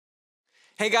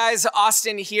Hey guys,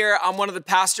 Austin here. I'm one of the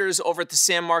pastors over at the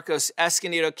San Marcos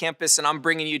Escondido campus, and I'm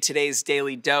bringing you today's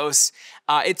daily dose.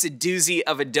 It's a doozy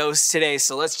of a dose today,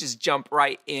 so let's just jump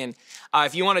right in.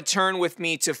 If you want to turn with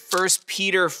me to 1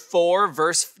 Peter 4,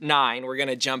 verse 9, we're going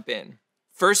to jump in.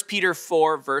 1 Peter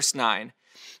 4, verse 9.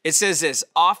 It says this: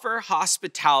 offer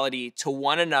hospitality to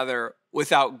one another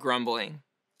without grumbling.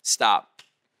 Stop.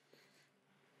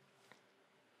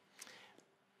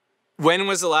 When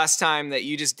was the last time that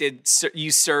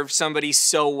you served somebody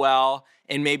so well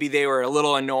and maybe they were a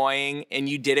little annoying and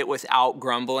you did it without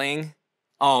grumbling?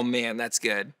 Oh man, that's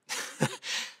good.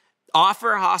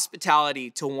 Offer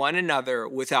hospitality to one another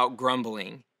without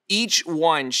grumbling. Each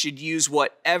one should use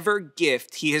whatever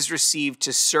gift he has received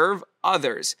to serve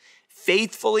others,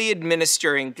 faithfully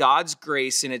administering God's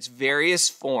grace in its various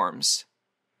forms.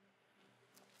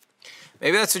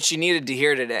 Maybe that's what you needed to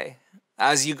hear today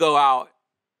as you go out.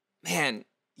 Man,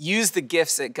 use the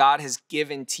gifts that God has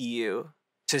given to you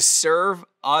to serve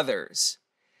others,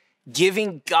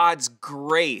 giving God's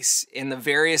grace in the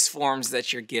various forms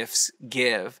that your gifts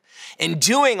give, and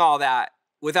doing all that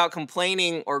without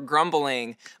complaining or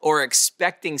grumbling or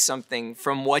expecting something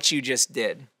from what you just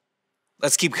did.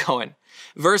 Let's keep going.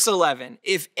 Verse 11,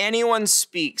 if anyone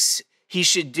speaks, he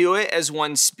should do it as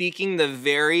one speaking the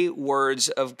very words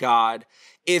of God.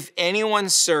 If anyone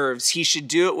serves, he should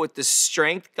do it with the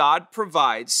strength God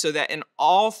provides, so that in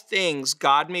all things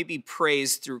God may be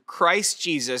praised through Christ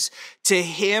Jesus. To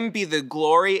him be the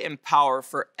glory and power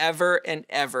forever and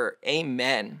ever.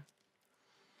 Amen.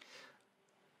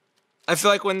 I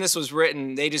feel like when this was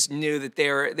written, they just knew that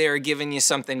they were giving you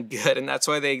something good, and that's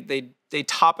why they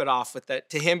top it off with that.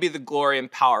 To him be the glory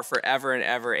and power forever and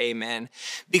ever. Amen.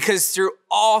 Because through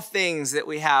all things that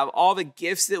we have, all the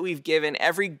gifts that we've given,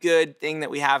 every good thing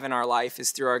that we have in our life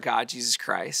is through our God, Jesus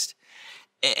Christ.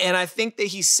 And I think that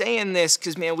he's saying this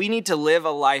because, man, we need to live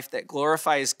a life that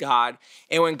glorifies God.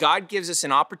 And when God gives us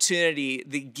an opportunity,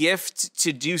 the gift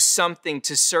to do something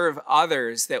to serve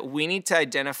others, that we need to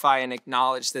identify and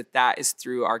acknowledge that that is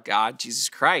through our God, Jesus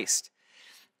Christ.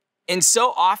 And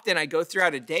so often I go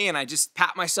throughout a day and I just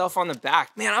pat myself on the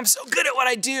back. Man, I'm so good at what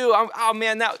I do. Oh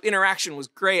man, that interaction was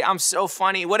great. I'm so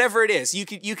funny. Whatever it is, you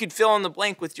could fill in the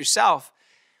blank with yourself.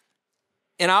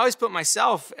 And I always put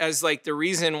myself as like the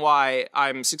reason why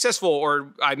I'm successful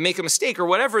or I make a mistake or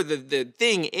whatever the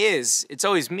thing is. It's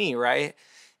always me, right?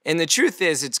 And the truth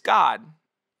is it's God.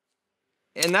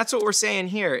 And that's what we're saying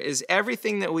here is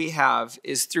everything that we have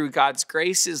is through God's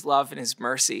grace, his love, and his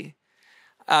mercy.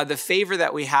 The favor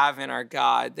that we have in our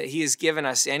God, that he has given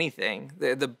us anything,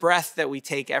 the breath that we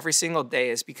take every single day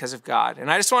is because of God.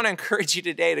 And I just want to encourage you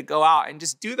today to go out and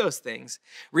just do those things.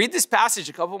 Read this passage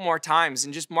a couple more times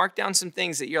and just mark down some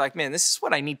things that you're like, man, this is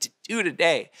what I need to do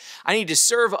today. I need to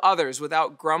serve others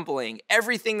without grumbling.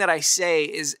 Everything that I say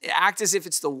is act as if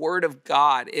it's the word of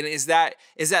God. And is that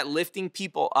lifting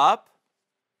people up?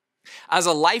 As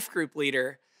a life group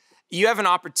leader, you have an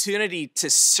opportunity to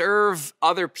serve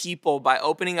other people by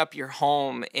opening up your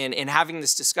home and having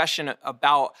this discussion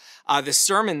about the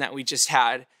sermon that we just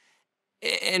had.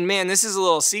 And man, this is a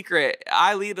little secret.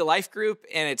 I lead a life group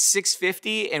and it's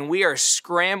 6:50 and we are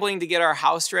scrambling to get our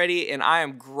house ready. And I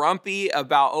am grumpy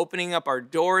about opening up our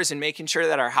doors and making sure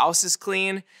that our house is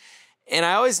clean. And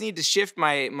I always need to shift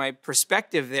my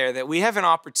perspective there, that we have an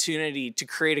opportunity to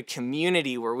create a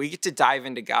community where we get to dive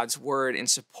into God's word and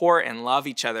support and love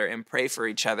each other and pray for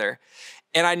each other.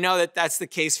 And I know that that's the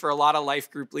case for a lot of life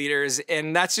group leaders.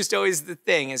 And that's just always the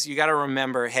thing is you got to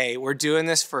remember, hey, we're doing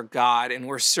this for God and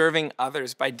we're serving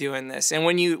others by doing this. And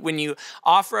when you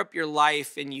offer up your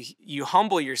life and you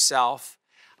humble yourself,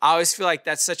 I always feel like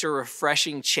that's such a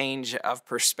refreshing change of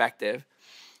perspective.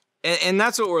 And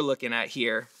that's what we're looking at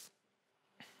here.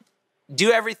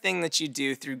 Do everything that you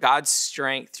do through God's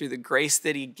strength, through the grace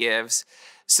that he gives,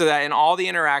 so that in all the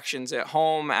interactions at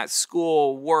home, at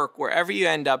school, work, wherever you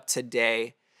end up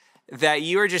today, that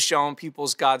you are just showing people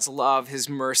God's love, his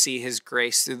mercy, his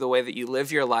grace through the way that you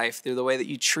live your life, through the way that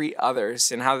you treat others,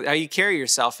 and how you carry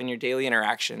yourself in your daily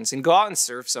interactions. And go out and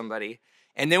serve somebody.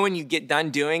 And then when you get done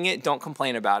doing it, don't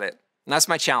complain about it. And that's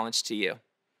my challenge to you.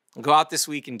 Go out this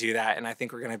week and do that. And I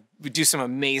think we're going to do some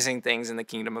amazing things in the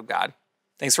kingdom of God.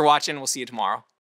 Thanks for watching. We'll see you tomorrow.